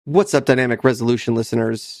What's up, Dynamic Resolution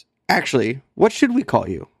listeners? Actually, what should we call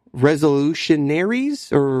you?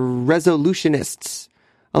 Resolutionaries or resolutionists?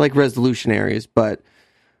 I like resolutionaries, but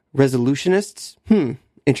resolutionists?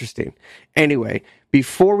 Interesting. Anyway,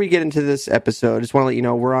 before we get into this episode, I just want to let you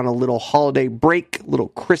know we're on a little holiday break, little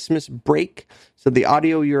Christmas break. So the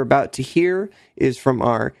audio you're about to hear is from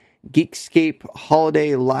our Geekscape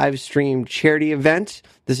holiday live stream charity event.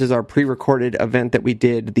 This is our pre-recorded event that we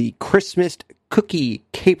did, the Christmas Cookie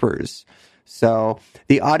Capers. So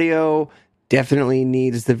the audio definitely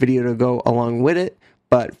needs the video to go along with it,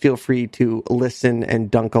 but feel free to listen and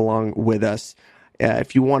dunk along with us.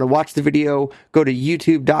 If you want to watch the video, go to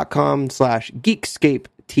youtube.com/Geekscape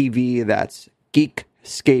TV. That's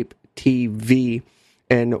Geekscape TV.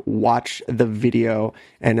 And watch the video.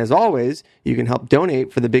 And as always, you can help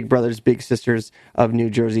donate for the Big Brothers Big Sisters of New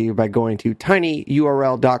Jersey by going to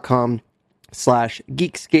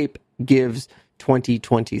tinyurl.com/Geekscape Gives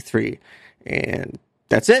 2023. And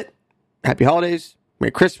that's it. Happy holidays,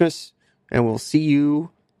 Merry Christmas, and we'll see you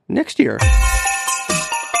next year.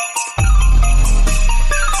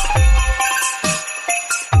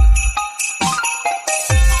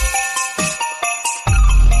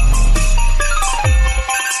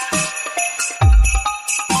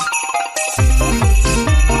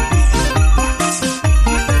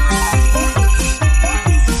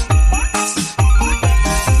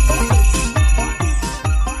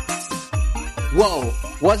 Whoa,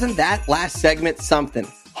 wasn't that last segment something?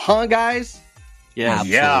 Huh, guys? Yeah,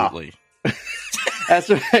 Absolutely. That's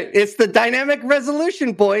right. It's the Dynamic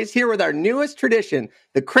Resolution Boys here with our newest tradition,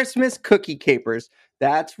 the Christmas Cookie Capers.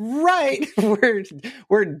 That's right.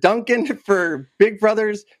 We're dunking for Big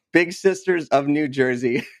Brothers, Big Sisters of New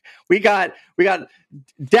Jersey. We got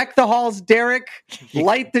Deck the Halls Derek,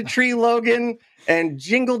 Light the Tree Logan, and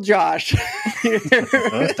Jingle Josh.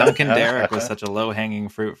 Duncan Derek was such a low-hanging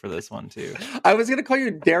fruit for this one, too. I was going to call you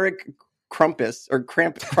Derek Crumpus or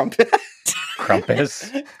Crumpus.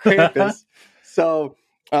 Krampus. So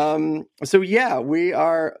yeah, we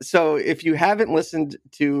are. So if you haven't listened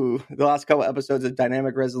to the last couple episodes of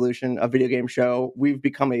Dynamic Resolution, a video game show, we've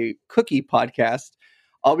become a cookie podcast,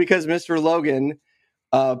 all because Mr. Logan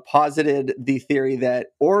posited the theory that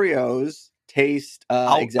Oreos taste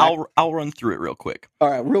I'll run through it real quick. All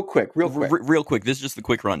right, real quick. Real quick. This is just the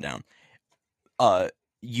quick rundown.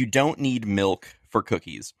 You don't need milk for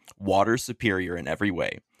cookies. Water's superior in every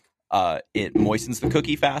way. It moistens the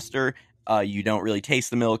cookie faster. You don't really taste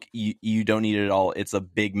the milk. You don't need it at all. It's a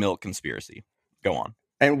big milk conspiracy. Go on.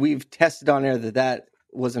 And we've tested on air that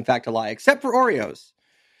was in fact a lie, except for Oreos.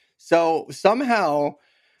 So somehow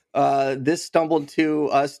this stumbled to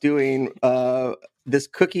us doing this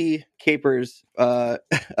Cookie Capers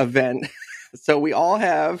event. So we all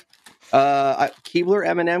have Keebler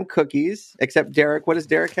M&M cookies, except Derek. What does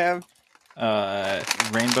Derek have?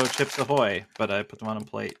 Rainbow Chips Ahoy, but I put them on a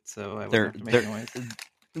plate, so I wouldn't have to make noise.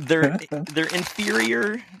 They're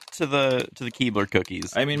inferior to the Keebler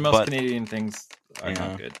cookies. I mean, most Canadian things are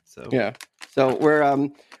not good. So yeah. So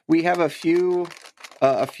we have a few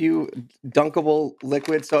dunkable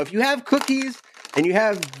liquids. So if you have cookies and you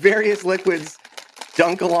have various liquids,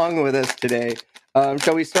 dunk along with us today.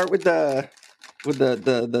 Shall we start with the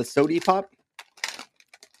sody pop?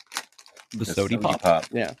 The sody pop.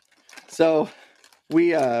 Yeah. So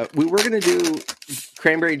we were gonna do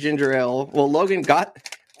cranberry ginger ale. Well, Logan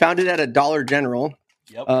found it at a Dollar General.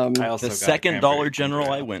 Yep. I also the got second Dollar General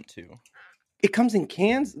I went to. It comes in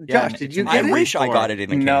cans. Yeah, Josh, did you I get it? wish I got it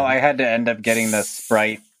in a can. No, I had to end up getting the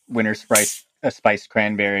Sprite Winter Spiced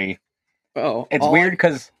Cranberry. Oh, It's weird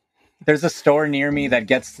because there's a store near me that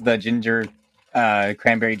gets the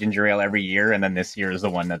cranberry ginger ale every year, and then this year is the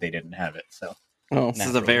one that they didn't have it. So this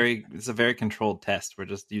is a very controlled test. We're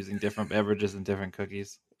just using different beverages and different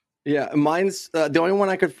cookies. Yeah, mine's the only one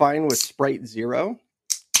I could find was Sprite Zero.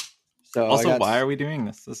 So Also, why are we doing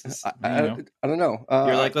this? This is I don't know.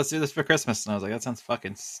 You're like, let's do this for Christmas, and I was like, that sounds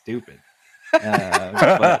fucking stupid.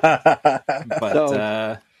 But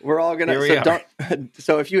we're all gonna.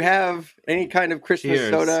 So if you have any kind of Christmas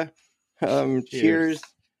soda, cheers.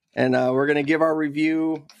 And we're going to give our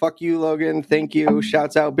review. Fuck you, Logan. Thank you.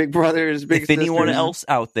 Shouts out, Big Brothers, Big Sisters. If anyone else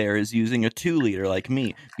out there is using a 2-liter like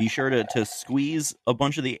me, be sure to squeeze a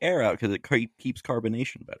bunch of the air out because it keeps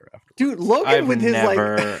carbonation better after. Dude, Logan I've with his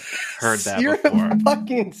never heard that you're before. A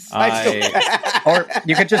fucking psychopath. or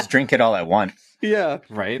you could just drink it all at once. Yeah.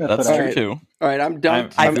 Right? That's true, too. All right, I'm done.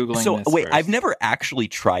 I'm Googling so, this wait, first. I've never actually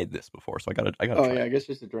tried this before, so I gotta Oh, try yeah, I guess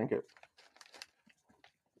just to drink it.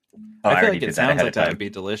 I feel like it sounds like that would be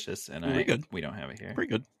delicious, and we don't have it here.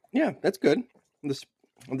 Pretty good. Yeah, that's good. The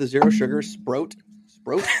zero sugar sprout.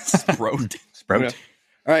 Sprout. Yeah.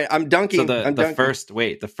 All right, I'm dunking. So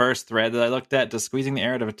the first thread that I looked at, does squeezing the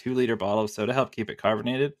air out of a 2-liter bottle of soda help keep it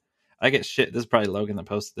carbonated? I get shit. This is probably Logan that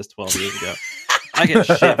posted this 12 years ago. I get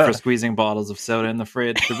shit for squeezing bottles of soda in the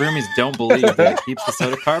fridge. The roomies don't believe that it keeps the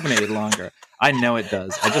soda carbonated longer. I know it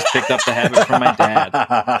does. I just picked up the habit from my dad.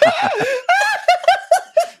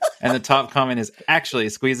 And the top comment is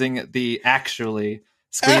squeezing the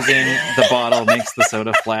bottle makes the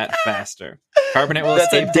soda flat faster. Carbonate will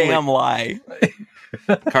That's escape a damn lie.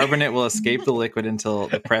 Carbonate will escape the liquid until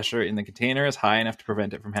the pressure in the container is high enough to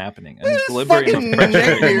prevent it from happening. An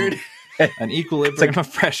equilibrium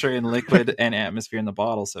of pressure in liquid and atmosphere in the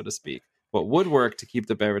bottle, so to speak. What would work to keep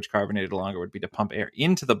the beverage carbonated longer would be to pump air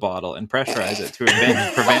into the bottle and pressurize it to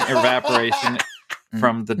prevent evaporation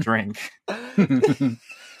from the drink.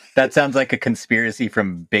 That sounds like a conspiracy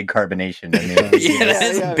from Big Carbonation. I mean, that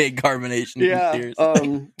is Big Carbonation. Yeah.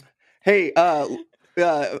 Hey,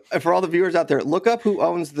 for all the viewers out there, look up who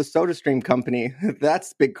owns the SodaStream company.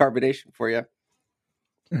 That's Big Carbonation for you.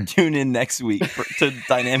 Tune in next week to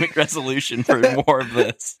Dynamic Resolution for more of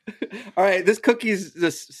this. All right, this cookie's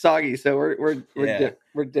just soggy, so we're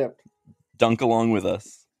dipped. Dunk along with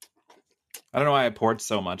us. I don't know why I poured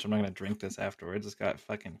so much. I'm not gonna drink this afterwards. It's got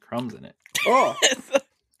fucking crumbs in it. Oh.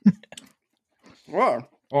 Wow.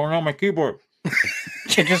 Oh no, my keyboard.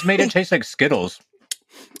 It just made it taste like Skittles.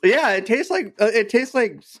 Yeah, it tastes like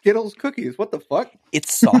Skittles cookies. What the fuck?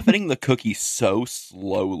 It's softening the cookie so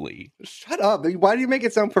slowly. Shut up! Why do you make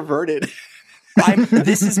it sound perverted?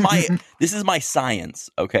 This is my science.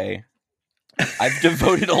 Okay, I've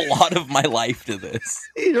devoted a lot of my life to this.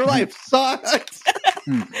 Your life sucks.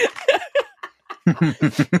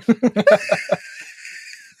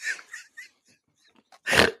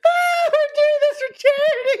 We're doing this for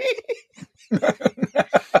charity.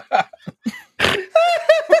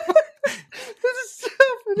 This is so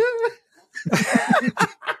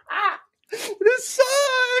this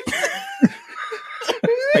sucks.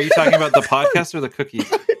 Are you talking about the podcast or the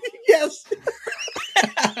cookies? Yes.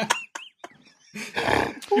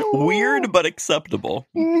 Weird but acceptable.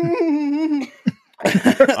 I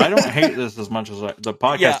don't hate this as much as the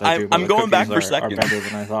podcast. Yeah, I do. I'm going back for a second. Are better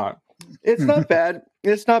than I thought. It's not bad.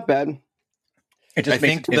 It's not bad. It just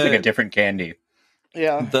makes it taste like a different candy.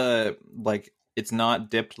 Yeah. It's not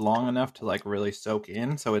dipped long enough to like really soak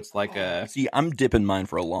in, so it's like a. See, I'm dipping mine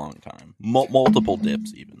for a long time, multiple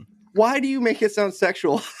dips even. Why do you make it sound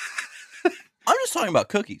sexual? I'm just talking about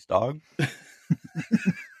cookies, dog.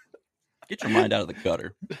 Get your mind out of the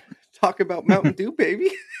gutter. Talk about Mountain Dew, baby.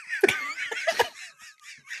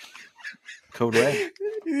 Code Red.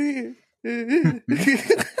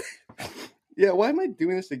 Yeah, why am I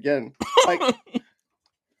doing this again? Like,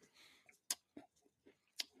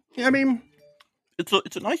 I mean,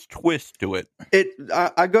 it's a nice twist to it.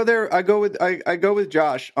 I go there. I go with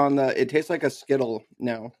Josh on the. It tastes like a Skittle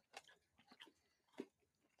now.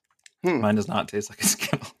 Mine does not taste like a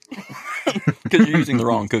Skittle because you're using the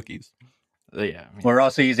wrong cookies. Yeah, we're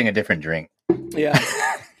also using a different drink. Yeah.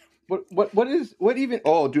 What even?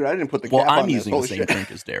 Oh, dude, I didn't put the. Well, cap I'm on using this. the same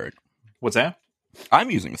drink as Derek. What's that?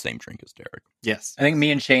 I'm using the same drink as Derek. Yes, I think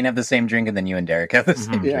me and Shane have the same drink, and then you and Derek have the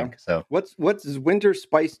same drink. So what's winter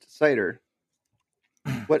spiced cider?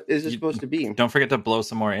 What is it supposed to be? Don't forget to blow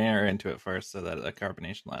some more air into it first, so that the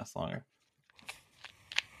carbonation lasts longer.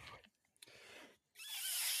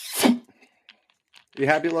 You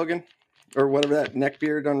happy, Logan? Or whatever that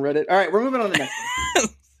neckbeard on Reddit. All right, we're moving on to the next one.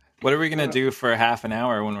 What are we going to do for half an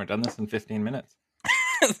hour when we're done this in 15 minutes?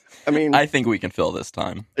 I mean, I think we can fill this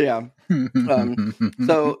time. Yeah.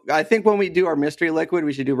 So I think when we do our mystery liquid,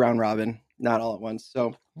 we should do round robin, not all at once.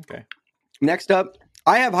 So okay. Next up,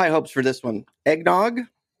 I have high hopes for this one. Eggnog.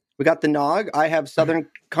 We got the nog. I have Southern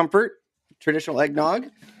Comfort, traditional eggnog.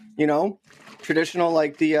 You know, traditional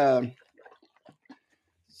like the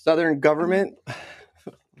Southern government.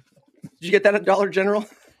 Did you get that at Dollar General?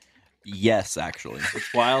 Yes, actually.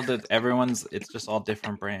 It's wild that it's just all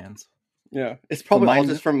different brands. Yeah, it's probably all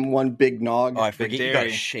just from one big nog. Oh, I forget you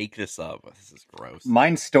gotta shake this up. This is gross.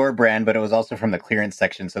 Mine's store brand, but it was also from the clearance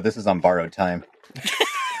section, so this is on borrowed time.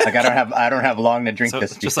 Like I don't have long to drink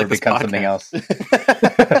this before it becomes something else.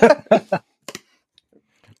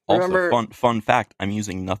 Also, fun fact: I'm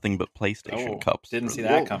using nothing but PlayStation cups. Didn't see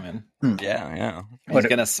that coming. Yeah. He's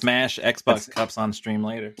gonna smash Xbox cups on stream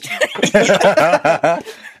later.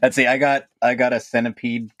 Let's see. I got a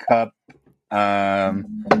Centipede cup,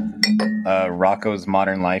 Rocco's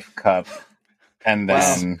Modern Life cup, and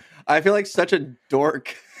then I feel like such a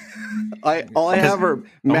dork. All I have are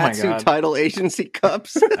Matsu Title Agency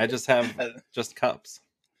cups. I just have just cups,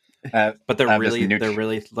 but they're really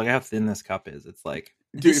look how thin this cup is. It's like,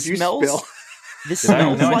 dude, if you spill, This Did I?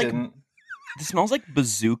 smells No, I like didn't. this smells like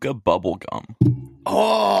bazooka bubble gum.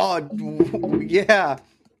 Oh, yeah.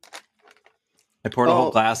 I poured a whole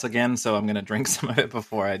Oh. glass again, so I'm gonna drink some of it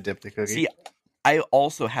before I dip the cookie. See, I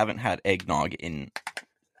also haven't had eggnog in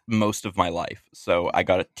most of my life, so I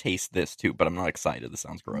gotta taste this too. But I'm not excited. This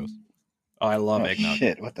sounds gross. Oh, I love Oh, eggnog.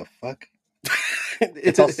 shit, what the fuck?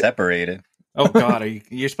 It's all separated. Oh God,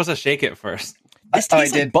 you're supposed to shake it first. This I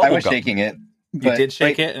tastes like did. bubble I was gum. shaking it. You but- did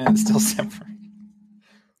shake wait, it, and it's still separate.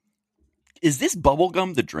 Is this bubble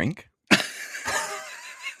gum the drink?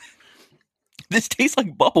 This tastes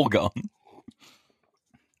like bubble gum.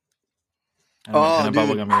 I don't know what kind of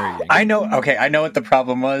dude. bubblegum you're eating. I know. Okay, I know what the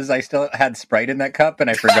problem was. I still had Sprite in that cup, and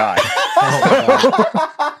I forgot.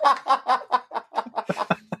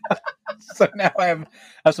 So now I have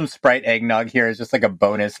some Sprite eggnog here. It's just like a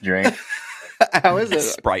bonus drink. How is it?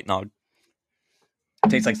 Sprite nog.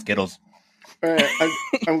 Tastes like Skittles. All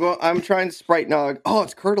right, I'm trying Sprite Nog. Oh,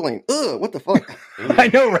 it's curdling. Ugh, what the fuck? I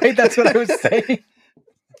know, right? That's what I was saying.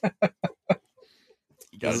 You This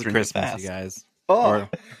gotta is drink it Christmas, fast. you guys, Oh, or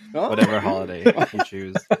oh. whatever holiday you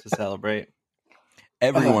choose to celebrate.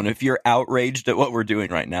 Everyone, if you're outraged at what we're doing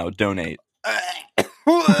right now, donate.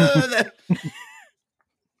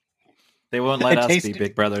 They won't let It us be tasted-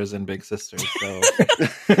 big brothers and big sisters. So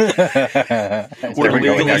We're We're going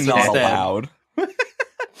legally next not instead. allowed.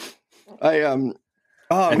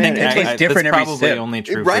 Oh I man, think it tastes different that's every probably sip. only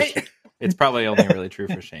true. Right? It's probably only really true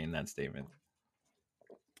for Shane. That statement.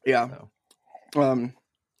 yeah. So.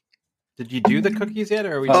 Did you do the cookies yet,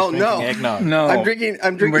 or are we Oh, just drinking no. eggnog? No, I'm drinking.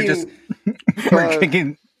 We're just we're uh,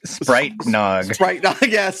 drinking Sprite nog. Sprite Nog.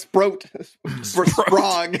 Yeah, Sprout.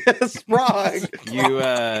 Sprog. Sprog.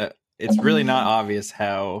 You. It's really not obvious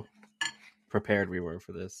how prepared we were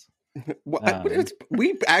for this.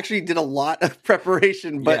 We actually did a lot of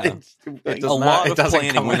preparation, but Yeah. it's It A does lot not- it of doesn't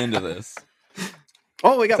planning come went out. into this.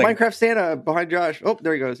 oh, we got It's like- Minecraft Santa behind Josh. Oh,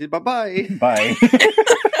 there he goes. Bye bye. Bye.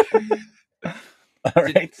 All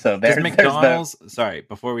right, so Does there's McDonald's? Sorry,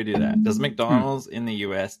 before we do that, does McDonald's in the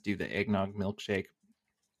U.S. do the eggnog milkshake?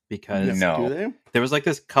 Because No. Do they? there was like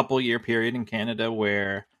this couple-year period in Canada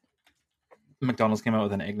where McDonald's came out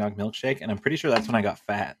with an eggnog milkshake, and I'm pretty sure that's when I got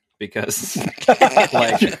fat because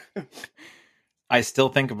like I still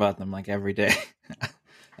think about them like every day,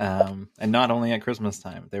 and not only at Christmas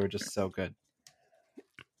time. They were just so good.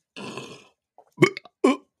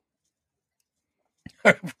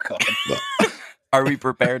 Oh, God. Are we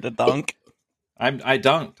prepared to dunk? I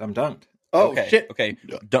dunked. I'm dunked. Oh okay. shit! Okay.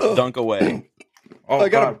 Dunk away. Oh, I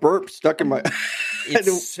got a God. burp stuck in my.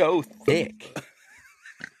 It's so thick.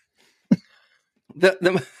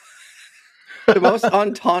 the most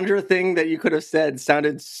entendre thing that you could have said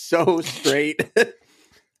sounded so straight.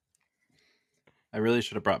 I really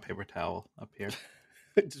should have brought paper towel up here.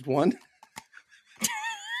 Just one.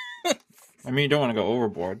 I mean, you don't want to go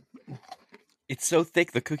overboard. It's so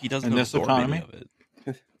thick the cookie doesn't In this absorb any economy? of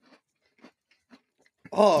it.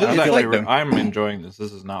 Oh, This is it's actually, like I'm enjoying this.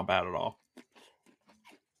 This is not bad at all.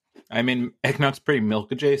 I mean, eggnog's pretty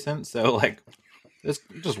milk adjacent, so like this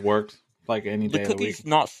just works like any The day of the week. cookie's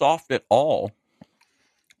not soft at all.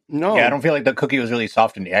 no. Yeah, I don't feel like the cookie was really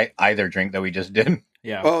soft in either drink that we just did.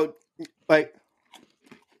 Yeah, Oh, like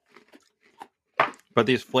but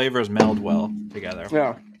these flavors meld well together.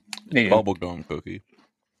 yeah. Bubblegum cookie.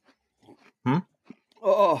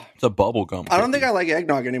 Oh, It's a bubblegum I don't think I like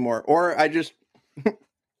eggnog anymore, or I just That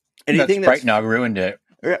anything Sprite that's nog ruined it.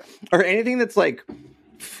 or anything that's like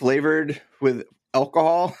flavored with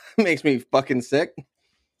alcohol makes me fucking sick.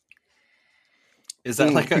 Is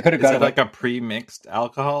that like You a could've is got that it like a pre-mixed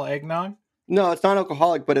alcohol eggnog? No, it's not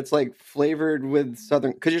alcoholic, but it's like flavored with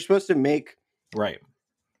southern because you're supposed to make Right?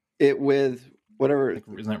 it with whatever Like,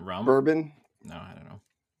 isn't it rum? bourbon. No, I don't know.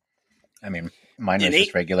 I mean, mine was In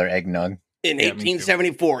just regular eggnog. In Yeah, me too.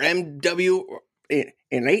 1874, in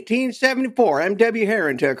 1874, M.W.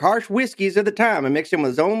 Herring took harsh whiskeys of the time and mixed them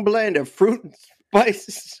with his own blend of fruit and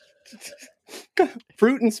spices.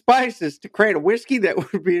 Fruit and spices to create a whiskey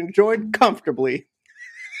that would be enjoyed comfortably.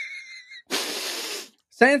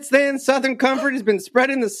 Since then, Southern Comfort has been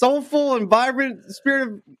spreading the soulful and vibrant spirit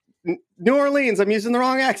of New Orleans. I'm using the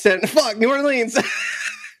wrong accent. Fuck, New Orleans.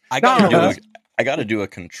 I gotta No. do a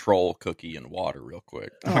control cookie in water real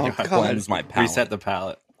quick. Oh, God. Cleanse my palate. Reset the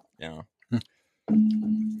palate. Yeah.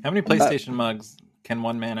 How many PlayStation mugs can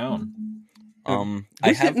one man own? I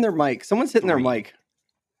Who's have. hitting their mic? Someone's hitting their three. mic.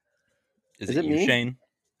 Is is it it you, me? Shane?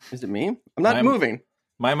 Is it me? I'm not I'm- moving.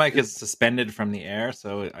 My mic is suspended from the air,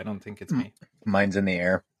 so I don't think it's me. Mine's in the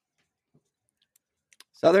air.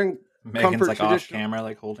 Southern Megan's Comfort like off traditional. camera,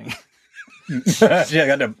 like holding. Yeah, I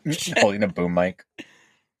got a holding a boom mic.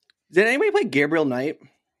 Did anybody play Gabriel Knight?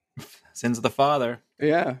 Sins of the Father.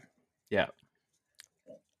 Yeah. Yeah.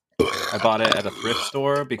 I bought it at a thrift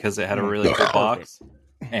store because it had a really cool box.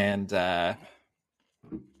 And I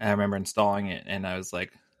remember installing it, and I was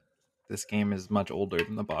like, this game is much older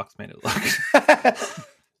than the box made it look.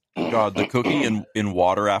 God, the cookie in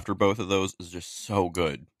water after both of those is just so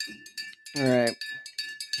good. All right.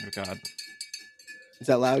 Oh, God. Is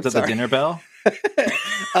that loud? Is that the dinner bell?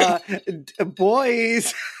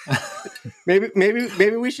 Boys,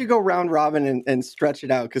 maybe we should go round robin and stretch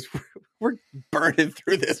it out because we're burning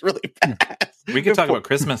through this really fast. We could talk about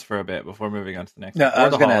Christmas for a bit before moving on to the next. No, one. I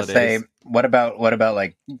was the gonna say, holidays. what about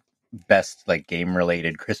like best like game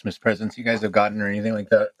related Christmas presents you guys have gotten or anything like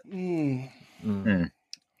that?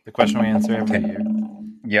 The question we answer every year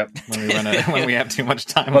Yep. when we have too much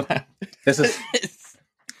time Well, left. This is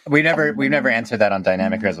we've never answered that on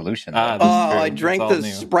dynamic resolution. Ah, Oh, this is true. I It's drank all the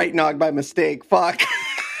new. Sprite Nog by mistake. Fuck.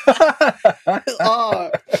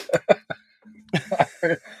 Oh,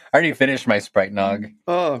 I already finished my Sprite Nog.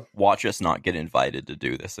 oh. Watch us not get invited to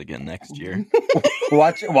do this again next year.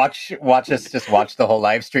 Watch us just watch the whole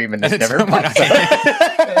live stream and this It's never pops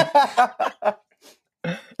up.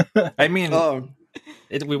 I mean, Oh,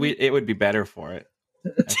 it would be better for it.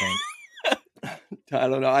 I think. I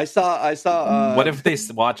don't know. I saw. What if they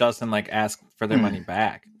watch us and like ask for their money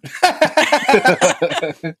back?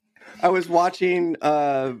 I was watching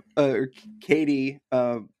Katie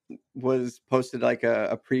was posted like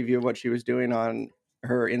a preview of what she was doing on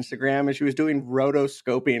her Instagram, and she was doing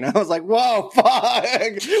rotoscoping. I was like, whoa,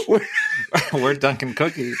 fuck. We're dunking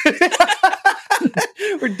cookies.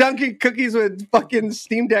 We're dunking cookies with fucking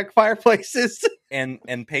Steam Deck fireplaces. And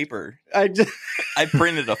paper. I just I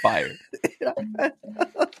printed a fire.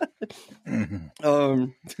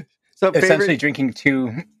 so Essentially, favorite drinking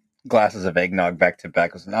 2 glasses of eggnog back to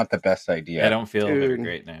back was not the best idea. I don't feel very Dude.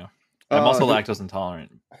 great now. I'm also lactose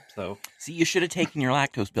intolerant, so See, you should have taken your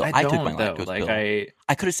lactose pill. I I took don't my though. lactose Like pill.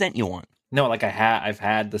 I could have sent you one. I've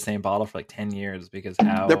had the same bottle for like 10 years because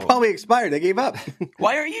they're probably expired. They gave up.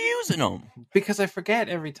 Why are you using them? because I forget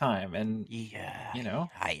every time, and Yeah. you know,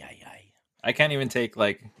 Aye. I can't even take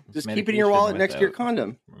like Just keep it in your wallet next to your without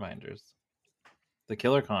condom. reminders. The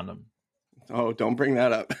killer condom. Oh, don't bring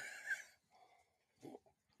that up.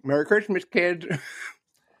 Merry Christmas, kids.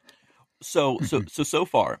 So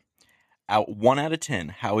far, out 1 out of 10,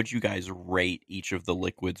 how would you guys rate each of the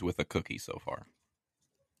liquids with a cookie so far?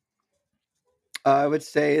 I would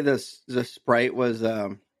say the Sprite was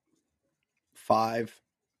 5,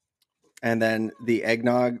 and then the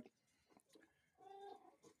eggnog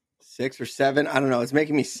 6 or 7. I don't know. It's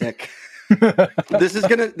making me sick. This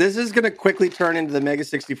is gonna quickly turn into the Mega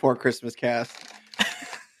 64 Christmas cast.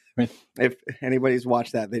 If anybody's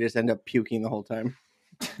watched that, they just end up puking the whole time.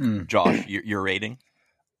 Josh, your rating?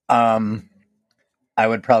 I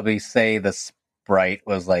would probably say the Sprite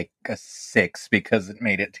was like a 6 because it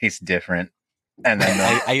made it taste different. And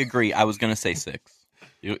then I agree. I was going to say 6.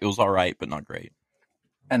 It was all right, but not great.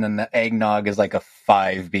 and then the eggnog is like a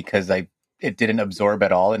 5 because it didn't absorb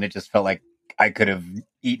at all, and it just felt like I could have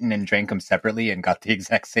eaten and drank them separately and got the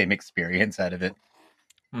exact same experience out of it.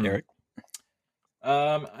 Eric?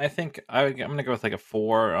 I think I'm gonna go with like a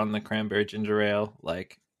 4 on the cranberry ginger ale.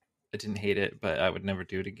 Like, I didn't hate it, but I would never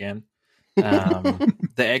do it again. The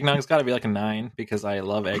eggnog's got to be like a 9 because I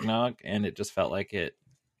love eggnog, and it just felt like it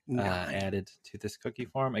added to this cookie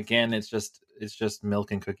form. Again, it's just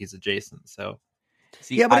milk and cookies adjacent. So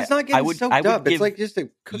See, Yeah, but it's not getting soaked up. give- It's like just a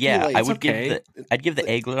cookie. Yeah, lace. I would okay. I'd give the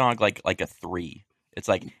eggnog like a 3. It's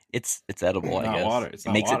like it's edible. It's I not guess water. It's it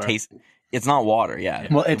not makes water. it taste. It's not water. Yeah.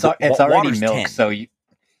 Well, it's Wa- already water's milk, 10. so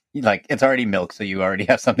it's already milk, so you already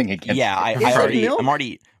have something against. Yeah, it. I'm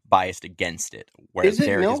already biased against it, whereas Is it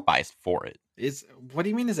Derek is milk? biased for it. what do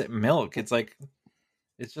you mean? Is it milk? It's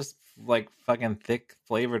just like fucking thick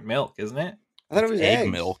flavored milk, isn't it? I thought it was Egg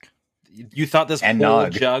eggs. milk. You thought this And whole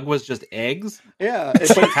nog. jug was just eggs? Yeah,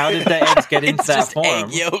 it's like How did the eggs get into It's that just form?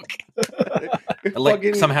 egg yolk. Like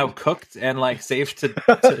fucking- somehow cooked and like safe to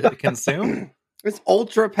consume? It's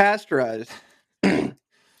ultra pasteurized.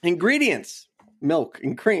 Ingredients: milk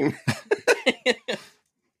and cream.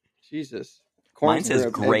 Jesus. Corn Mine says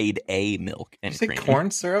syrup, grade A milk Did and you say cream.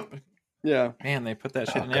 corn syrup? Yeah, Man, they put that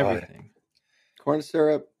shit Oh, in God. everything. corn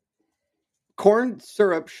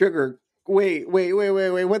syrup, sugar. Wait.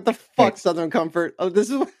 What the fuck, Wait. Southern Comfort? Oh, this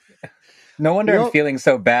is. No wonder Nope. I'm feeling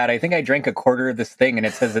so bad. I think I drank a quarter of this thing, and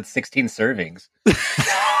it says it's 16 servings.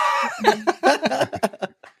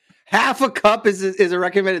 Half a cup is a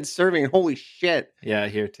recommended serving. Holy shit. Yeah,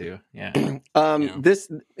 here too. Yeah. Yeah. This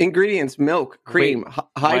ingredients: milk, cream, high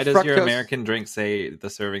Why does fructose. your American drink say the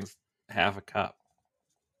serving's half a cup?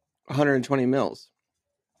 120 mils.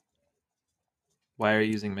 Why are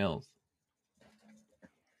you using mils?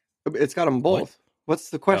 It's got them both. What's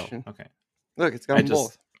the question? Oh, okay. Look, it's got them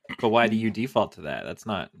both. But why do you default to that? That's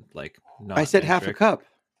not like not I said half a metric. cup.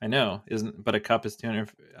 I know, but a cup is 200.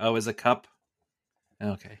 Oh, is a cup?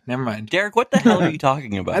 Okay, never mind. Derek, what the hell are you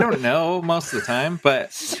talking about? I don't know most of the time,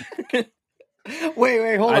 but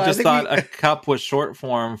Wait, hold on. I just thought a cup was short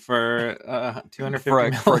form for 250 for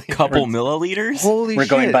milliliters. a couple milliliters. Holy We're shit.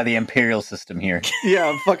 going by the imperial system here.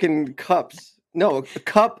 Yeah, fucking cups. No,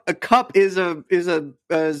 a cup is a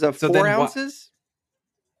 4 ounces.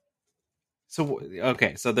 So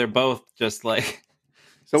okay, so they're both just like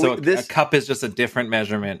So, a cup is just a different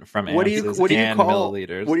measurement from what do ounces you and call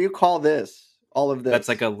milliliters. What do you call this? All of this. That's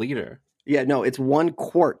like a liter. Yeah, no, it's 1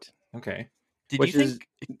 quart. Okay. Did which you think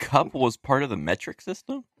cup was part of the metric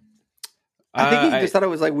system? I think he just thought it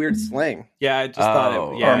was like weird slang. Yeah, I just thought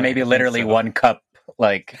Oh. it. Yeah, Or maybe I think literally so. 1 cup,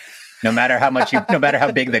 like no matter how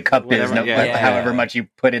big the cup is, Whatever, however much you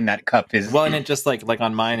put in that cup is. Well, and it just like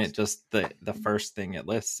on mine, it just the first thing it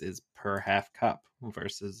lists is per half cup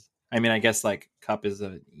versus. I mean, I guess like cup is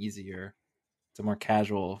it's a more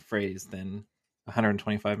casual phrase than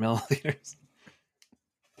 125 milliliters.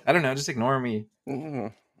 I don't know. Just ignore me.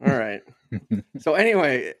 All right. So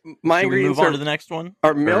anyway, my Should we ingredients move on to the next one?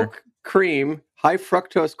 are milk, cream, high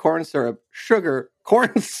fructose corn syrup, sugar,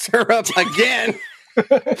 corn syrup again.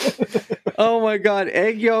 Oh my god,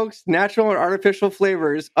 egg yolks, natural and artificial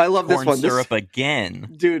flavors. I love Corn this one. syrup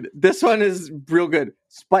again. Dude, this one is real good.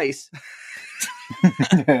 Spice.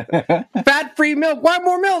 Fat-free milk. Why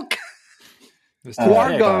more milk? It's Guar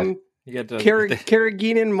thick. gum, You get to.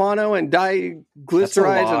 carrageenan, mono, and That's a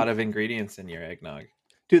diglycerides. lot of ingredients in your eggnog.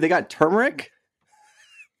 Dude, they got turmeric.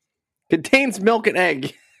 Contains milk and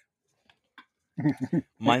egg.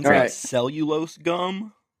 Mine's All got right. cellulose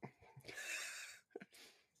gum.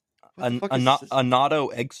 What the fuck is this? Annatto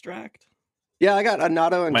extract. Yeah, I got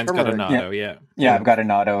annatto and Mine's turmeric. got annatto, yeah. Yeah, I've got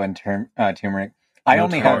annatto and turmeric. I No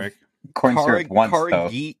only turmeric. have corn syrup once, though.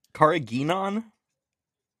 Carrageenan.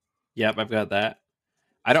 Yep, I've got that.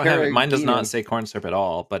 I don't have it. Mine does Carrageenan. not say corn syrup at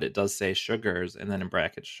all, but it does say sugars, and then in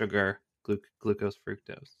brackets sugar, glucose,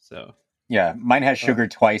 fructose. So Yeah, mine has sugar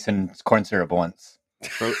twice and corn syrup once.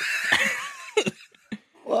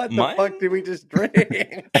 What the Mine- fuck did we just drink?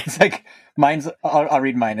 It's like mine's. I'll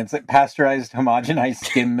read mine. It's like pasteurized, homogenized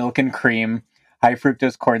skim milk and cream, high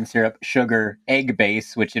fructose corn syrup, sugar, egg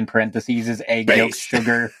base, which in parentheses is egg yolk,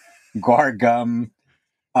 sugar, guar gum,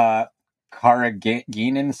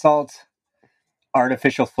 carrageenan salt,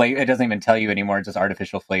 artificial flavor. It doesn't even tell you anymore. It's just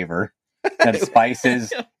artificial flavor. Then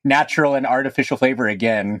spices, natural and artificial flavor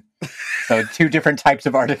again. So 2 different types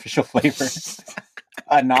of artificial flavor.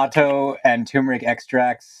 Annatto and turmeric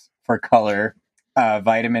extracts for color.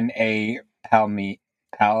 Vitamin A palmitate.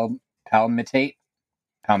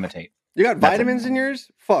 You got vitamins in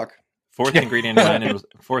yours? Fuck. fourth ingredient in mine is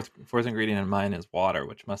fourth ingredient in mine is water,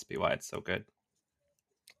 which must be why it's so good.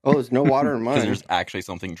 Oh, there's no water in Because mine. there's actually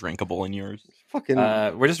something drinkable in yours. Fucking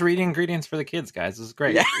We're just reading ingredients for the kids, guys. This is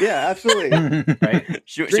great, Yeah. yeah, absolutely. right?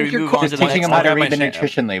 Should Drink we your move co- on to Just the teaching next them how one? to I've got read the my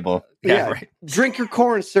nutrition label. Yeah, right. Drink your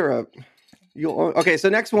corn syrup. Okay, so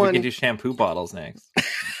next We one. can do shampoo bottles next.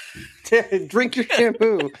 Drink your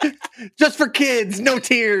shampoo. Just for kids, no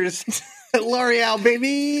tears. L'Oreal,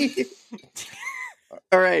 baby.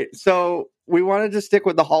 All right, so we wanted to stick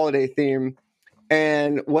with the holiday theme.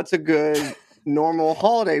 And what's a good normal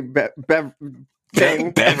holiday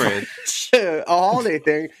thing? Beverage. A holiday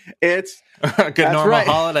thing. It's A good That's normal right.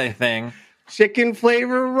 holiday thing. chicken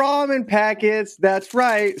flavor ramen packets. That's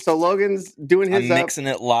right. So Logan's doing I'm his mixing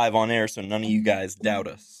it live on air, so none of you guys doubt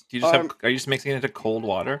us. Do you just are you just mixing it into cold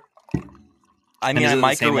water? I mean, And I is it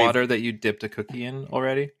the same microwave. water that you dipped a cookie in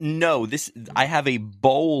already? No, I have a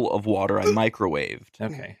bowl of water I microwaved.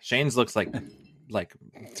 Okay. Shane's looks like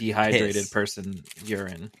dehydrated Piss. person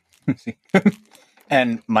urine.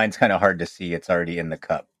 And mine's kind of hard to see. It's already in the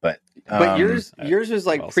cup. But yours is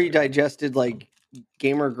like well said. pre-digested, like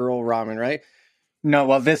gamer girl ramen, right? No,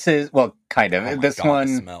 well, this is, kind of. Oh my this God, the one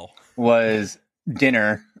smell. was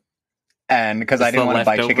dinner. And because I It's didn't the want to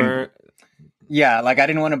buy chicken. leftover- Yeah, like I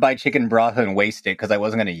didn't want to buy chicken broth and waste it because I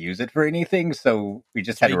wasn't going to use it for anything. So we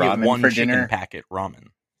just So had you get ramen one for chicken dinner. packet ramen.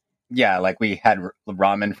 Yeah, like we had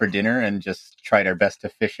ramen for dinner and just tried our best to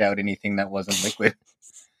fish out anything that wasn't liquid,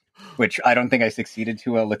 which I don't think I succeeded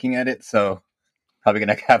too well looking at it. So probably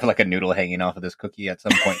going to have like a noodle hanging off of this cookie at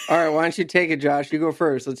some point. All right, why don't you take it, Josh? You go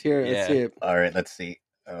first. Let's hear it. Let's Yeah. see it. All right, let's see.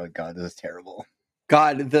 Oh God, this is terrible.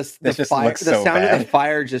 God, the just fire, looks the so sound of the bad.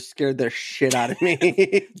 fire just scared the shit out of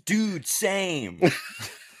me. Dude, same.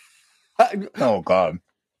 Oh God.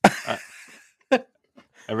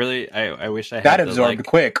 I I wish I had That the, absorbed like,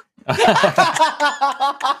 quick.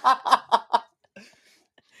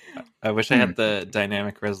 I wish I had the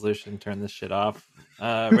dynamic resolution, turn this shit off,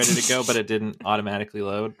 ready to go, but it didn't automatically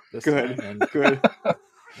load this Good. time. And Good.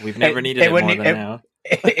 we've never needed it more than now.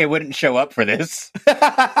 It wouldn't show up for this.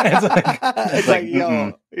 It's like,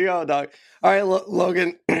 mm-mm. yo, dog. All right,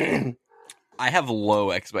 Logan. I have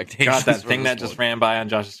low expectations. God, that for thing this that just one. ran by on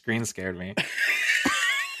Josh's screen scared me.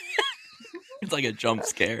 It's like a jump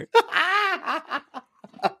scare.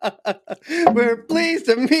 We're pleased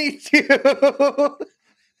to meet you.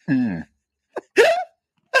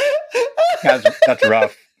 That's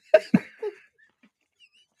rough.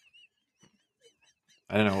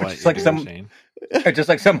 I don't know what It's you're like doing, Shane. It's just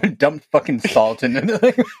like someone dumped fucking salt into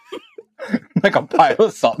like a pile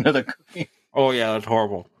of salt into the cookie. Oh yeah, that's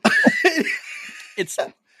horrible. It's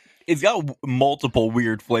got multiple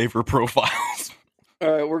weird flavor profiles.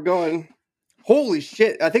 All right, we're going. Holy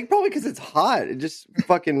shit. I think probably because it's hot. It just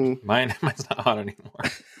fucking. Mine's not hot anymore.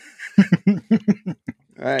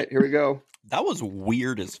 All right, here we go. That was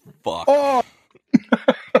weird as fuck. Oh!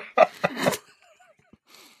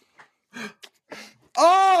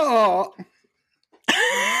 Oh!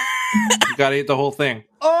 You gotta eat the whole thing.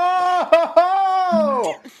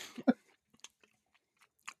 Oh!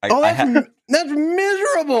 That's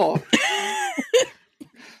miserable.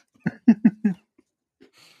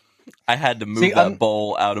 I had to move that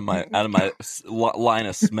bowl out of my line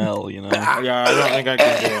of smell. You know. Yeah, I don't think I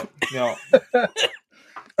can do it. No.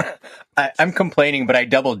 I'm complaining, but I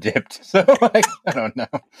double dipped, so I don't know.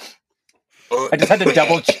 I just had to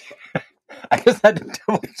double check. I just had to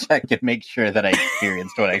double check and make sure that I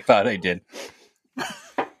experienced what I thought I did.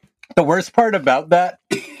 The worst part about that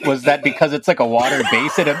was that because it's like a water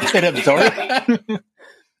base, it absorbs.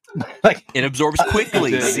 Like it absorbs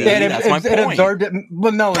quickly. See, that's my point. It absorbed it.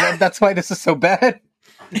 Well, no, that's why this is so bad.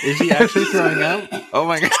 Is he actually throwing up? Oh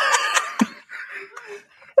my god!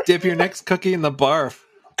 Dip your next cookie in the barf.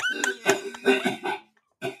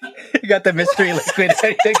 You got the mystery liquid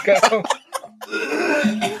ready to go.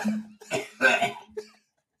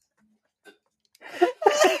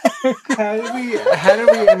 How did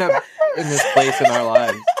we end up in this place in our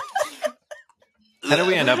lives? How did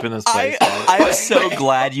we end up in this place? I'm so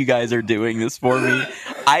glad you guys are doing this for me.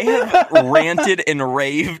 I have ranted and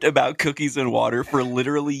raved about cookies and water for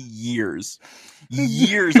literally years.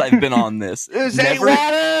 Years I've been on this. Never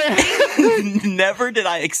did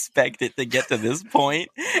I expect it to get to this point,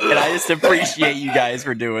 and I just appreciate you guys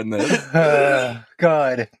for doing this.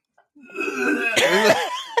 God.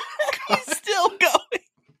 He's still going.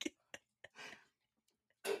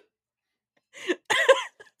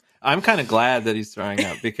 I'm kind of glad that he's throwing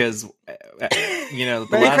up because, the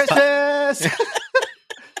Merry last Christmas.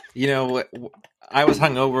 I was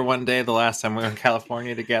hungover one day the last time we were in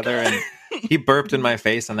California together, and he burped in my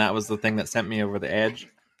face, and that was the thing that sent me over the edge.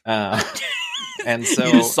 And so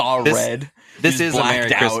you just saw red. This is a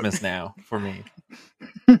Merry out. Christmas now for me.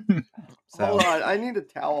 So. Hold on, I need a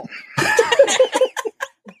towel.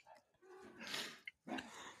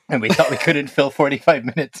 And we thought we couldn't fill 45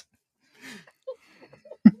 minutes.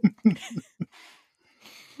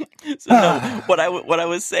 So no, what I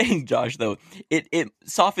was saying, Josh, though, it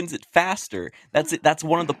softens it faster. That's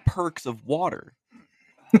one of the perks of water.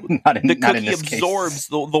 The cookie absorbs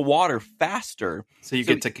the water faster, so you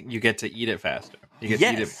get to eat it faster. You get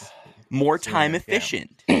to eat it more time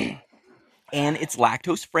efficient, and it's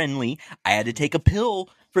lactose friendly. I had to take a pill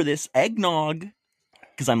for this eggnog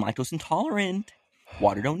because I'm lactose intolerant.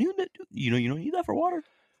 Water don't need that. You don't need that for water.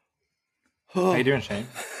 How you doing, Shane?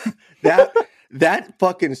 That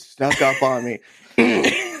fucking snuck up on me.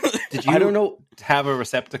 Did you? I don't know. Have a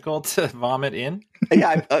receptacle to vomit in?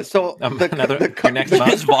 Yeah. So your next he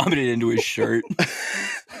just vomited into his shirt.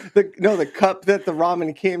 the cup that the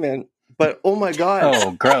ramen came in. But oh my god!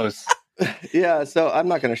 Oh, gross. Yeah. So I'm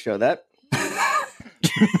not going to show that.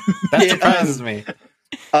 That surprises me.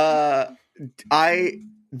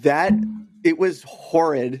 It was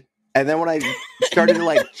horrid. And then when I started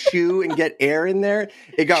to chew and get air in there,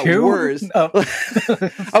 it got worse. Oh.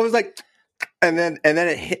 I was like, and then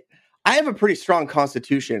it hit. I have a pretty strong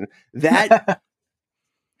constitution. That.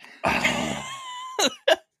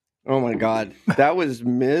 Oh my god, that was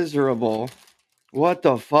miserable. What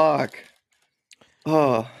the fuck? Oh,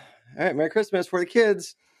 all right. Merry Christmas for the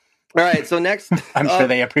kids. All right. So next, I'm sure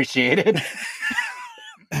they appreciate it.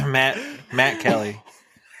 Matt Kelly.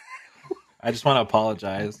 I just want to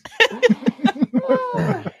apologize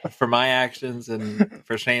for my actions and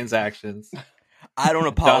for Shane's actions. I don't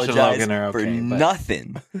apologize for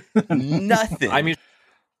nothing. Nothing. I mean,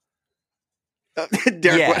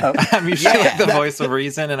 Derek, Yeah. I'm usually Yeah. like the voice of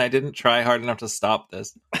reason, and I didn't try hard enough to stop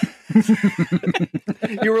this.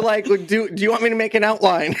 you were like, do you want me to make an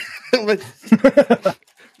outline?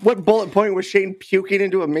 What bullet point was Shane puking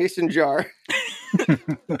into a mason jar?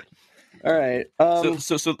 All right.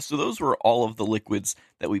 So those were all of the liquids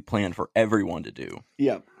that we planned for everyone to do.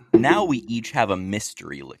 Yep. Now we each have a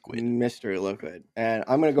mystery liquid. Mystery liquid. And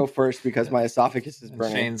I'm going to go first because my esophagus is And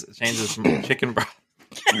burning. Shane's is chicken broth,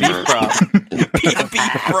 beef broth.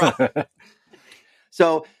 Beef broth.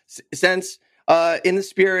 So since in the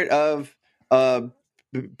spirit of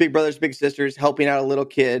Big Brothers Big Sisters helping out a little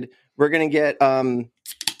kid, we're going to get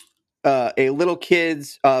a little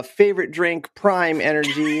kid's favorite drink, Prime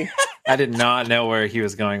Energy. I did not know where he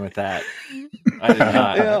was going with that. I did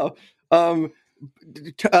not.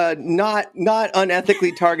 Not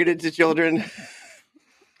unethically targeted to children.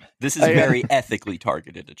 This is very ethically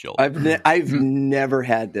targeted to children. I've never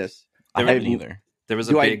had this. I haven't either. There was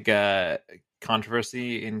a big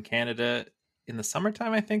controversy in Canada in the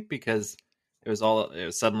summertime, I think, because it was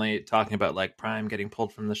suddenly talking about like Prime getting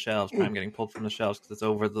pulled from the shelves, because it's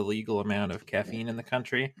over the legal amount of caffeine in the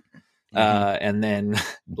country. And then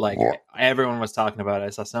like everyone was talking about it. I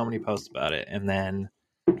saw so many posts about it, and then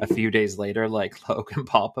a few days later, like Logan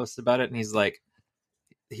Paul posted about it, and he's like,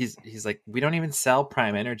 we don't even sell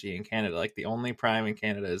Prime Energy in Canada. Like the only Prime in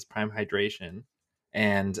Canada is Prime Hydration,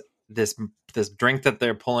 and this drink that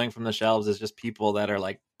they're pulling from the shelves is just people that are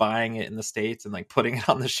like buying it in the States and like putting it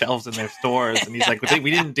on the shelves in their stores. And he's like,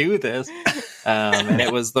 we didn't do this. And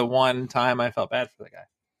it was the one time I felt bad for the guy.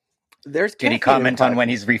 Did he comment on when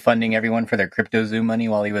he's refunding everyone for their CryptoZoo money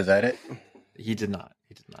while he was at it? He did not.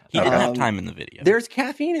 He didn't have time in the video. There's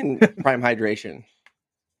caffeine in Prime Hydration,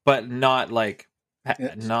 but not like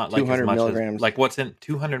 200 as much milligrams. as, like what's in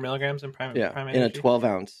 200 milligrams in Prime? Prime in a Energy? 12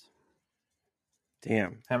 ounce.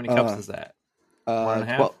 Damn. How many cups is that?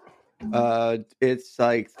 1.5. It's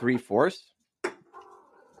like 3/4.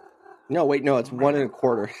 No, wait, no, it's 1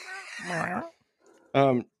 1/4.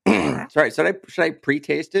 Sorry, should I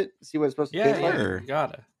pre-taste it? See what it's supposed to taste like? Yeah, you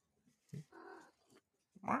gotta.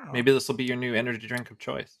 Maybe this will be your new energy drink of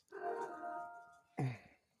choice.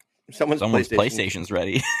 Someone's PlayStation's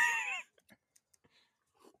ready.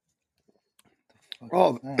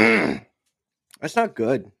 Oh, that's not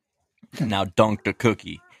good. Now dunk the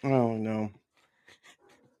cookie. Oh no,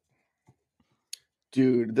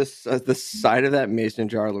 dude! The side of that mason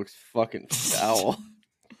jar looks fucking foul.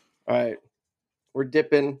 All right, we're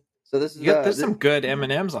dipping. So this is there's some good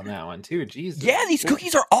M&Ms on that one too. Jesus. Yeah, these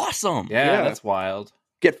cookies are awesome. Yeah, that's wild.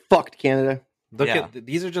 Get fucked, Canada. Look at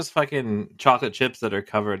these are just fucking chocolate chips that are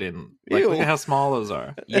covered in. Like, look at how small those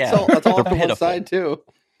are. Yeah, that's all they're on one side too.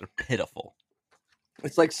 They're pitiful.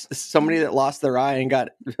 It's like somebody that lost their eye and got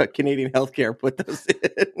Canadian healthcare put those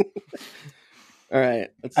in. All right.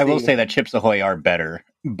 I will say that Chips Ahoy are better,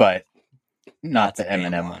 but not That's the a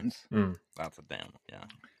damn M&M lie. ones. That's a damn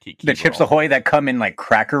Keep The Chips Ahoy that come in like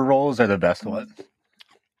cracker rolls are the best ones.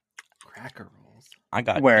 Cracker rolls. I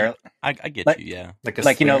got where I get like, you. Yeah,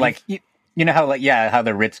 like you know, like you know how how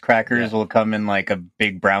the Ritz crackers will come in like a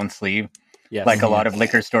big brown sleeve. Yes. Like a lot of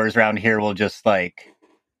liquor stores around here will just like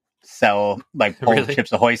sell like pull Really?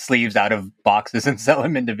 Chips Ahoy sleeves out of boxes and sell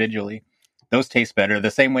them individually. Those taste better. The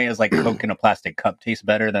same way as like Coke in a plastic cup tastes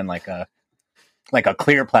better than like a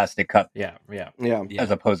clear plastic cup. Yeah. As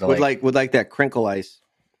opposed to with that crinkle ice.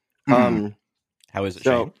 How is it?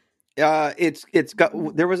 So, it's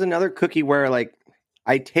got. There was another cookie where like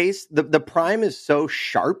I taste the Prime is so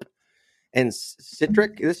sharp and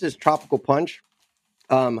citric. This is tropical punch.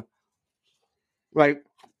 Like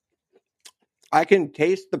I can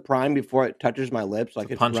taste the Prime before it touches my lips. Like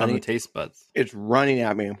it's punch running, on the taste buds. It's running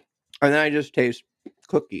at me, and then I just taste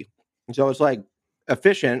cookie. And so it's like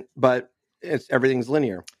efficient, but everything's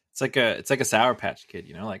linear. It's like a Sour Patch Kid,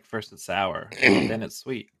 you know. Like first it's sour, and then it's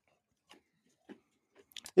sweet.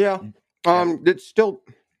 Yeah. It's still.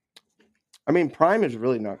 I mean, Prime is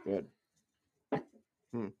really not good.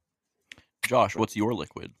 Josh, what's your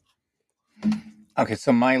liquid? Okay,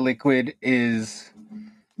 so my liquid is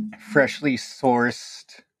freshly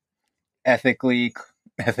sourced, ethically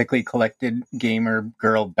collected gamer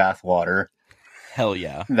girl bathwater Hell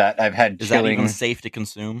yeah! that I've had Is that chilling. even safe to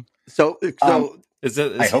consume? So Is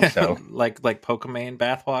it? I hope so. Like Pokemon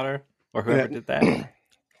bathwater or whoever did that.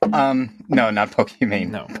 No, not Pokemon.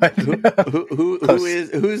 No. But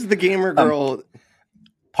who's the gamer girl?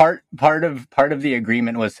 part of the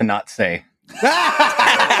agreement was to not say.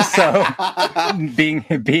 So being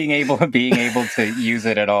able to use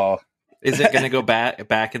it at all. Is it going to go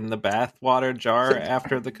back in the bathwater jar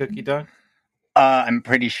after the cookie dunk? I'm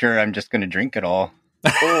pretty sure I'm just going to drink it all.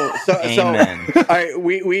 So Amen. all right,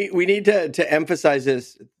 we need to emphasize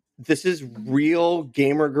this. This is real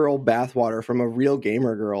gamer girl bathwater from a real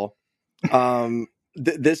gamer girl.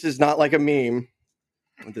 This is not like a meme.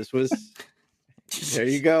 This was. There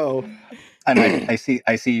you go. And I see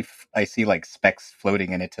like specks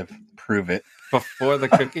floating in it to prove it Before the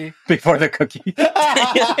cookie? before the cookie.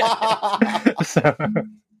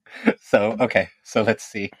 So okay. So let's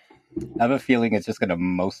see. I have a feeling it's just going to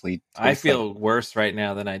mostly. I taste feel worse right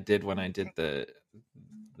now than I did when I did the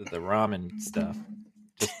ramen stuff.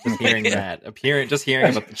 Just hearing that. Just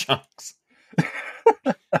hearing about the chunks.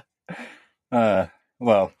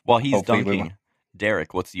 Well, While he's hopefully we dunking, won't.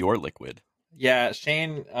 Derek, what's your liquid? Yeah,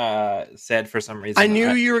 Shane said for some reason. I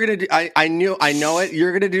knew you were gonna do. I know it.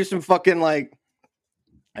 You're gonna do some fucking like.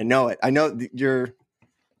 I know it. I know you're.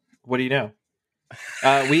 What do you know?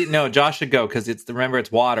 No, Josh should go because remember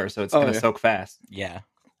it's water, so it's gonna soak fast. Yeah.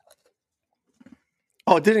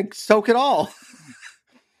 Oh, it didn't soak at all.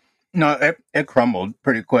 No, it crumbled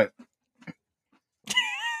pretty quick.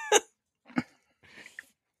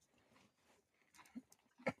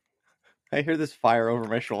 I hear this fire over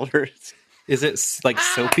my shoulders. Is it like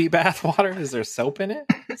soapy bath water? Is there soap in it?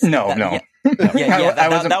 No. I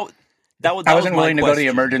wasn't willing to go to the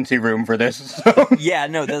emergency room for this. So. Yeah,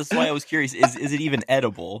 no, that's why I was curious. Is it even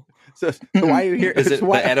edible? So why are you here? Is it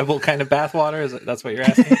the edible kind of bath water? That's what you're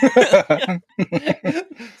asking?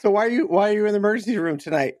 So why are you in the emergency room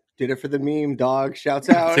tonight? Did it for the meme, dog. Shouts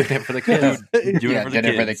out. Did it for the kids. Do it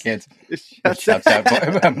for the kids. Shouts out,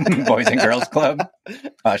 Boys and Girls Club.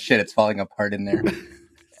 Oh shit, it's falling apart in there.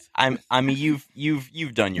 I mean,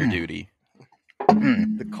 you've done your duty.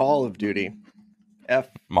 The Call of Duty.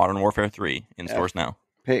 Modern Warfare 3 in stores now.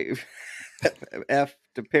 F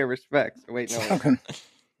to pay respects. Wait, no.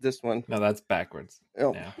 This one. No, that's backwards.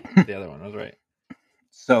 Oh. Yeah, the other one was right.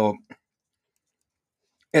 So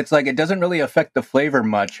it's like it doesn't really affect the flavor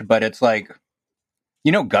much, but it's like,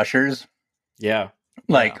 gushers. Yeah.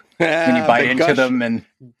 Like when you bite into them and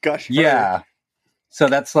gush. Yeah. So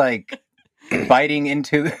that's like biting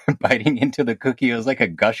into the cookie. It was like a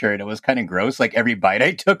gusher, and it was kind of gross. Like every bite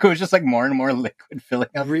I took, it was just like more and more liquid filling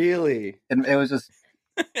up. Really? And it was just,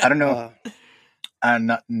 I don't know. I'm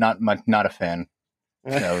not a fan.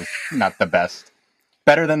 That was not the best.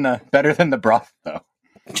 Better than the broth though.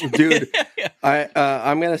 Dude,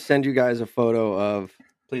 I'm gonna send you guys a photo of.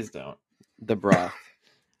 Please don't. The broth.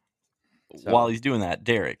 So. While he's doing that,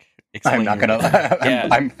 Derek, explain. I'm not gonna.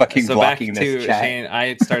 I'm fucking blocking this chat. Shane,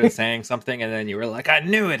 I started saying something, and then you were like, "I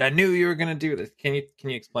knew it. I knew you were gonna do this." Can you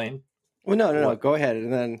explain? Well, no. Go ahead,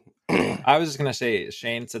 and then I was just gonna say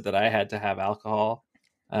Shane said that I had to have alcohol,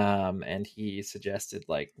 and he suggested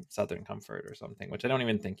like Southern Comfort or something, which I don't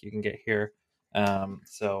even think you can get here.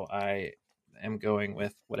 So I am going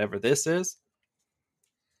with whatever this is.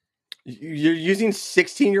 You're using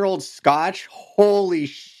 16-year-old scotch? Holy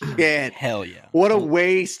shit. Hell yeah. What a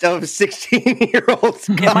waste of 16-year-old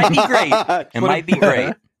scotch. It might be great. It might be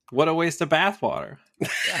great. What a waste of bathwater.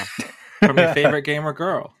 Yeah. From your favorite gamer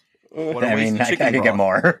girl. What a I waste mean, of I chicken could get broth.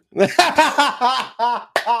 more.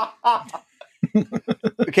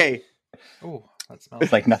 Okay. Oh, that smells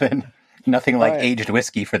It's like nothing like right. aged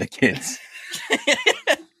whiskey for the kids.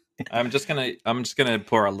 I'm just gonna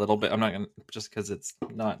pour a little bit. I'm not gonna, just because it's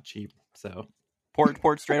not cheap. So Pour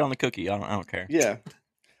it straight on the cookie. I don't care. Yeah.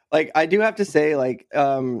 Like, I do have to say, like,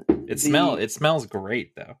 it smells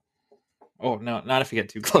great though. Oh no, not if you get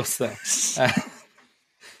too close though.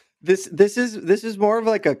 This is more of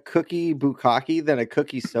like a cookie bukkake than a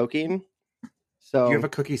cookie soaking. So You have a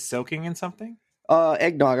cookie soaking in something?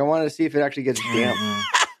 Eggnog. I wanted to see if it actually gets damp.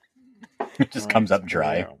 It just comes up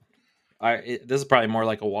dry. This is probably more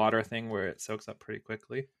like a water thing where it soaks up pretty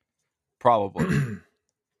quickly. Probably.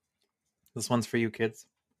 This one's for you kids.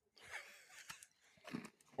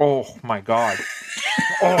 Oh my god.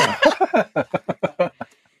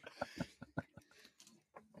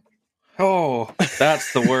 Oh,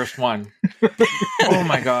 that's the worst one. Oh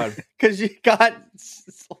my god. Because you got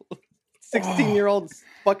 16-year-old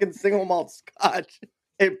fucking single malt scotch.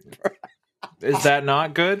 Is that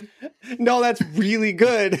not good? No, that's really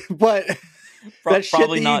good, but that shit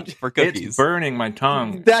Probably that not you, for cookies. It's burning my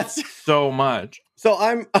tongue that's so much.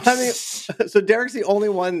 so so Derek's the only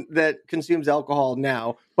one that consumes alcohol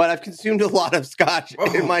now, but I've consumed a lot of scotch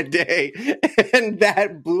in my day, and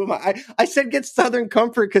that blew my. I said get Southern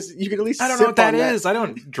Comfort because you can at least. I don't know what that that is. I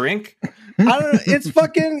don't drink. I don't know. It's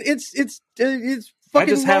fucking. It's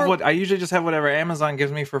fucking. I usually just have whatever Amazon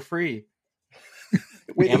gives me for free.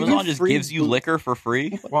 Wait, Amazon just gives you liquor for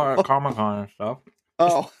free? Well, at Comic-Con and stuff.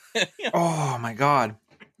 Oh, Oh my god.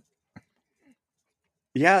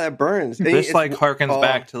 Yeah, that burns. This like harkens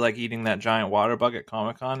back to like eating that giant water bug at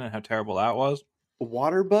Comic-Con and how terrible that was.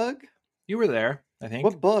 Water bug? You were there, I think.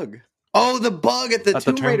 What bug? Oh, the bug at the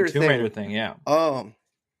Tomb Raider thing. Tomb Raider thing, yeah. Oh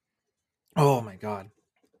my god.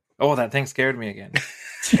 Oh, that thing scared me again.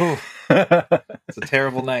 It's a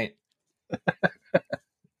terrible night.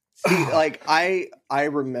 See, like I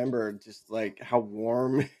remember just like how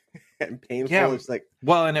warm and painful it's like.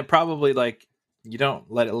 Well, and it probably like you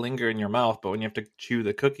don't let it linger in your mouth, but when you have to chew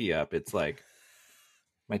the cookie up, it's like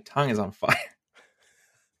my tongue is on fire.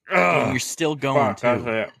 And you're still going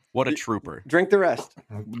too. What a trooper! Drink the rest.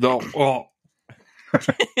 No. Oh.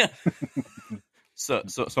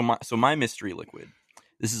 So my mystery liquid.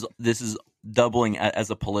 This is doubling as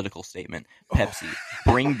a political statement. Pepsi,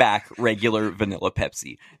 bring back regular vanilla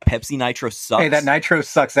Pepsi. Pepsi Nitro sucks. Hey, that Nitro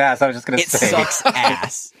sucks ass. I was just gonna say it sucks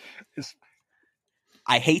ass.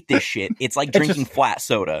 I hate this shit. It's like drinking flat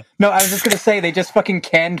soda. No, I was just gonna say they just fucking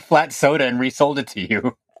canned flat soda and resold it to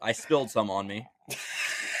you. I spilled some on me.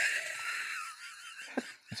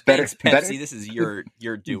 It's better, Thanks, Pepsi. This is your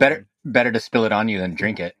doing. Better to spill it on you than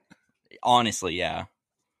drink it. Honestly, yeah.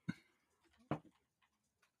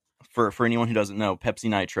 For anyone who doesn't know, Pepsi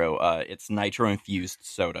Nitro, it's nitro infused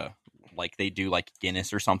soda, like they do like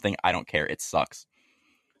Guinness or something. I don't care. It sucks.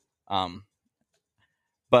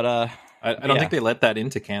 But I don't think they let that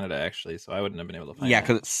into Canada actually, so I wouldn't have been able to find. Yeah,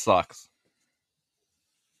 because it sucks.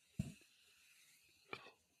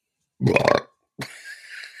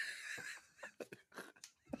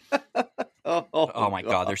 Oh my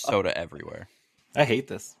god, there's soda everywhere. I hate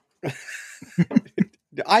this.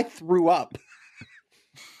 I threw up.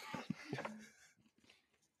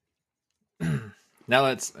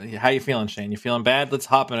 Now how you feeling, Shane? You feeling bad? Let's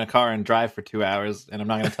hop in a car and drive for 2 hours, and I'm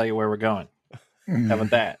not going to tell you where we're going. How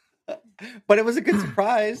about that? But it was a good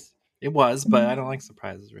surprise. It was, but I don't like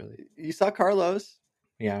surprises, really. You saw Carlos.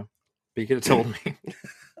 Yeah, but you could have told me.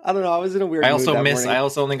 I don't know. I was in a weird mood that morning. I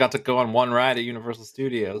also only got to go on one ride at Universal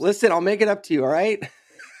Studios. Listen, I'll make it up to you, all right?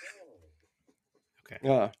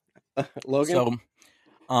 Okay. Logan? So,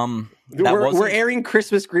 we're airing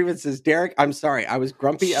Christmas grievances. Derek, I'm sorry. I was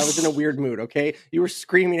grumpy. I was in a weird mood, okay? You were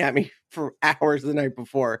screaming at me for hours the night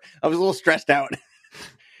before. I was a little stressed out.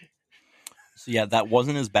 So yeah, that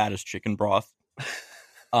wasn't as bad as chicken broth.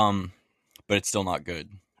 But it's still not good.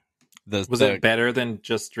 Was it better than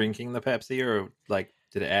just drinking the Pepsi, or like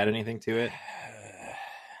did it add anything to it?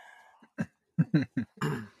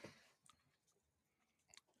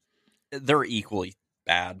 They're equally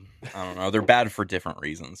bad. I don't know. They're bad for different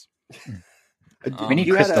reasons. We need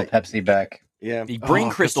Crystal Pepsi back. Yeah, bring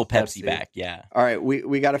Crystal Pepsi back. Yeah. All right,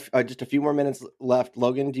 we got just a few more minutes left.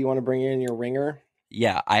 Logan, do you want to bring in your ringer?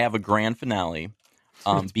 Yeah, I have a grand finale.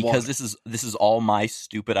 Because this is all my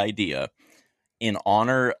stupid idea. In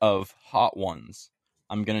honor of Hot Ones,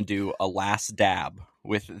 I'm gonna do a last dab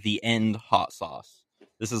with the end hot sauce.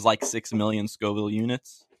 This is like 6 million Scoville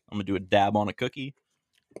units. I'm gonna do a dab on a cookie.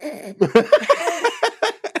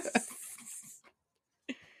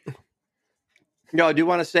 No, I do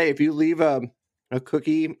want to say, if you leave a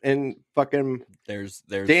cookie in fucking there's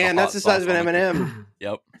damn, that's the size of an M&M.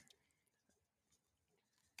 Yep.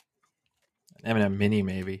 M&M mini,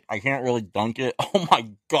 maybe. I can't really dunk it. Oh my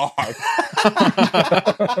god.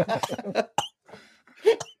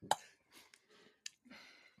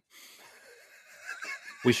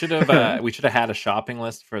 We should have had a shopping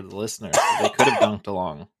list for the listeners. So they could have dunked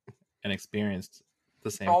along and experienced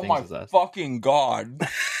the same things as us. Oh my fucking god.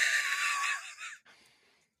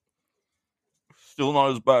 Still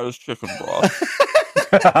not as bad as chicken broth.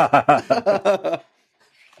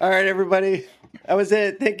 All right, everybody. That was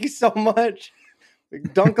it. Thank you so much.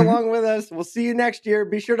 Dunk along with us. We'll see you next year.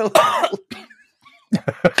 Be sure to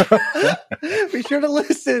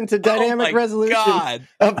listen to Dynamic Resolution,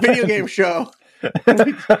 a video game show.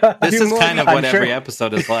 This is kind of what every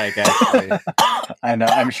episode is like, actually. I know.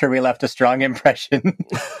 I'm sure we left a strong impression.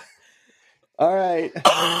 All right.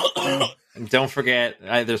 And don't forget,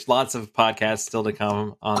 there's lots of podcasts still to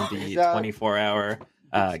come on the 24-hour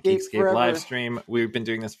Geekscape live stream. We've been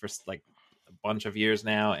doing this for like a bunch of years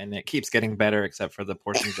now, and it keeps getting better, except for the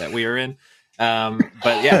portions that we are in.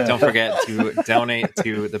 But yeah, don't forget to donate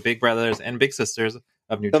to the Big Brothers and Big Sisters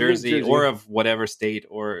of New Jersey, or of whatever state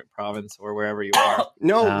or province or wherever you are.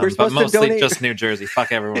 No, we're supposed but to donate. Mostly just New Jersey.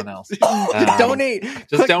 Fuck everyone else. Donate.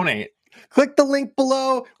 Just donate. Click the link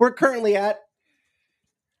below. We're currently at.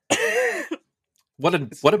 What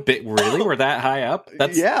a bit! Really, we're that high up?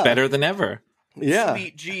 That's better than ever. Yeah.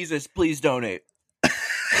 Sweet Jesus, please donate.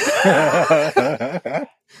 All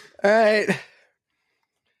right.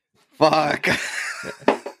 Fuck.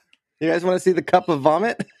 You guys want to see the cup of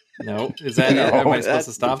vomit? No, is that No, it? Am I supposed that's-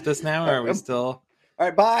 to stop this now, or are we still? All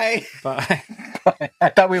right, bye. Bye. I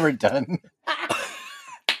thought we were done.